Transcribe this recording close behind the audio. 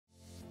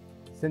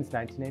Since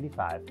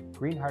 1985,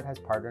 Greenheart has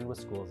partnered with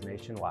schools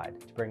nationwide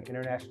to bring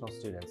international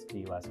students to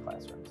U.S.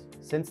 classrooms.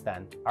 Since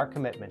then, our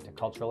commitment to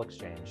cultural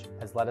exchange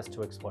has led us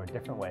to explore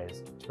different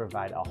ways to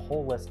provide a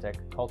holistic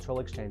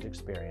cultural exchange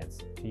experience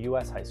to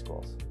U.S. high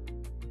schools.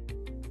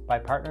 By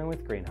partnering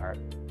with Greenheart,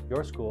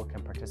 your school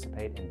can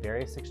participate in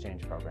various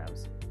exchange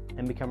programs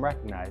and become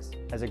recognized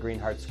as a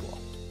Greenheart school.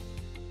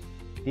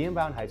 The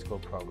Inbound High School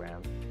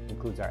program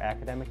includes our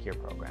academic year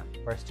program,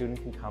 where a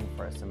student can come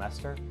for a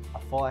semester, a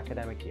full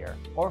academic year,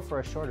 or for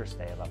a shorter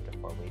stay of up to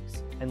 4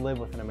 weeks and live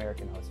with an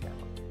American host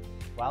family.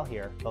 While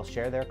here, they'll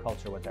share their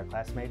culture with their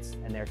classmates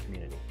and their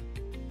community.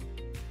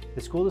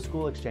 The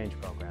School-to-School Exchange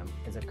program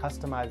is a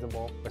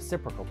customizable,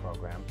 reciprocal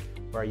program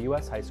where a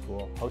U.S. high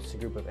school hosts a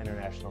group of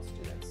international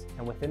students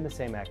and within the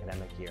same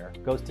academic year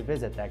goes to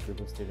visit that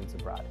group of students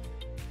abroad.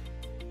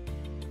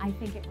 I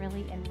think it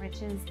really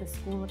enriches the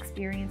school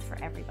experience for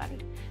everybody.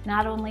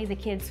 Not only the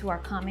kids who are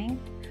coming,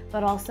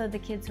 but also the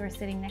kids who are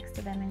sitting next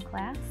to them in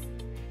class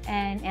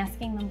and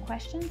asking them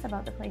questions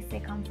about the place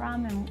they come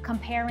from and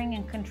comparing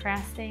and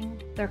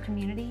contrasting their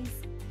communities.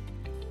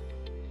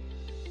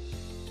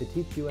 The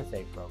Teach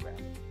USA program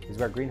is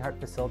where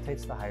Greenheart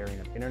facilitates the hiring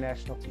of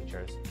international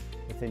teachers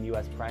within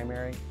U.S.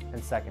 primary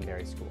and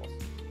secondary schools.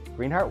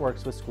 Greenheart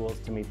works with schools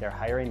to meet their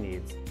hiring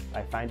needs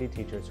by finding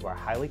teachers who are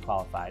highly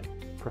qualified,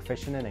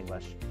 proficient in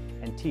English,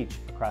 and teach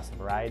across a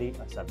variety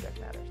of subject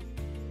matters.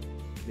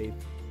 They've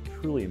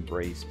truly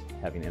embraced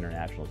having an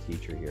international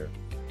teacher here,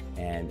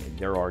 and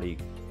they're already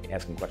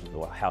asking questions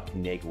about how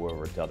can they go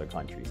over to other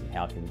countries and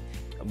how can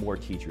more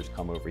teachers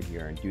come over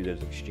here and do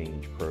those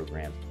exchange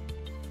programs.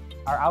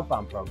 Our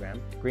outbound program,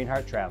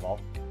 Greenheart Travel,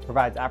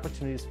 provides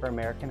opportunities for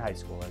American high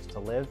schoolers to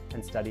live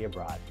and study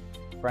abroad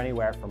for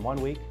anywhere from 1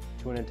 week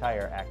to an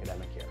entire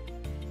academic year.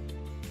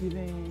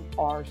 Giving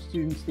our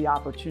students the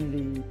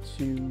opportunity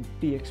to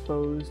be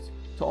exposed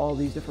to all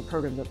these different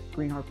programs that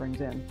Greenheart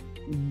brings in.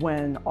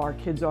 When our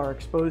kids are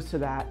exposed to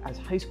that as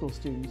high school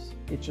students,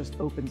 it just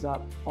opens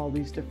up all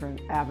these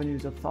different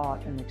avenues of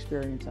thought and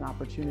experience and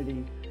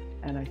opportunity.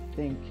 And I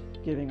think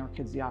giving our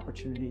kids the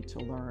opportunity to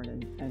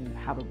learn and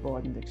have a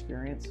broadened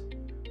experience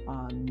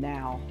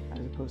now as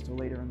opposed to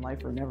later in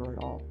life or never at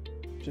all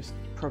just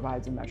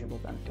provides immeasurable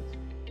benefits.